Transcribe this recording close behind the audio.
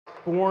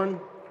Born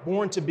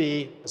to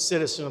be a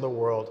citizen of the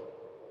world,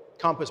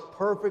 Compass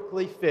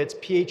perfectly fits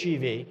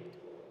PHEV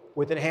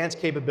with enhanced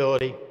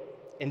capability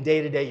in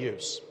day-to-day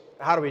use.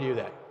 How do we do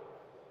that?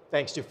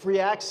 Thanks to free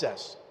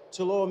access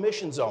to low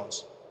emission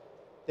zones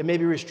that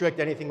maybe restrict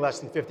anything less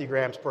than 50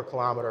 grams per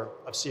kilometer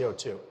of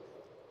CO2.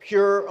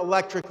 Pure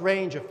electric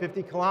range of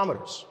 50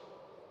 kilometers,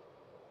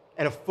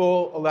 and a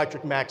full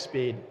electric max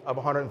speed of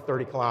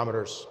 130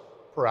 kilometers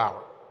per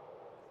hour.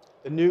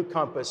 The new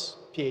Compass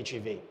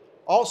PHEV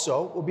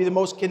also will be the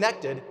most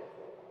connected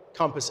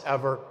Compass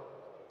ever,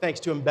 thanks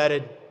to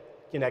embedded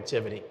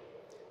connectivity.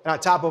 And on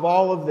top of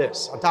all of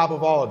this,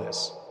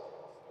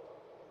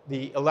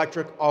 the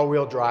electric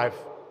all-wheel drive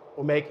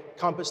will make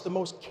Compass the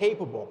most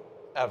capable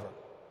ever.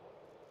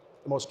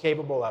 The most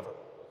capable ever.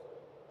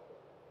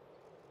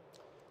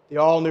 The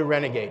all-new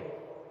Renegade,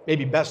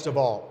 maybe best of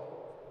all,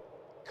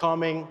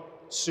 coming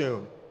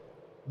soon.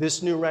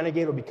 This new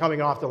Renegade will be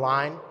coming off the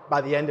line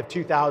by the end of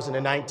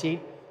 2019,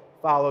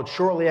 followed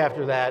shortly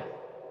after that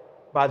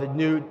by the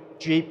new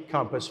Jeep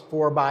Compass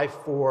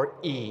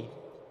 4x4e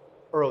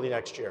early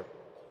next year.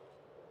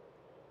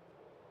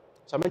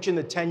 So I mentioned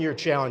the 10-year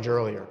challenge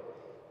earlier.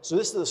 So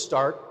this is the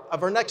start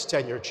of our next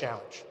 10-year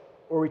challenge,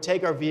 where we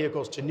take our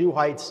vehicles to new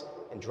heights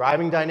in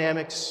driving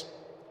dynamics,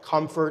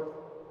 comfort,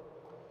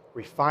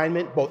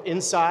 refinement, both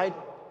inside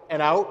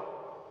and out,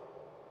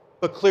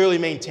 but clearly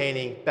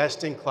maintaining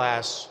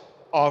best-in-class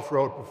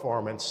off-road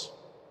performance.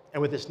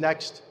 And with this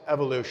next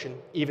evolution,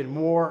 even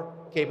more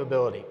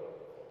capability,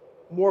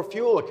 more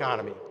fuel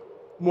economy,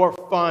 more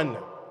fun,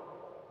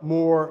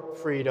 more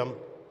freedom,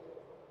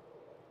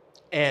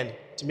 and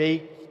to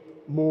me,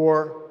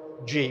 more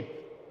Jeep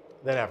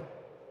than ever.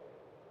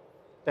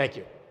 Thank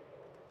you.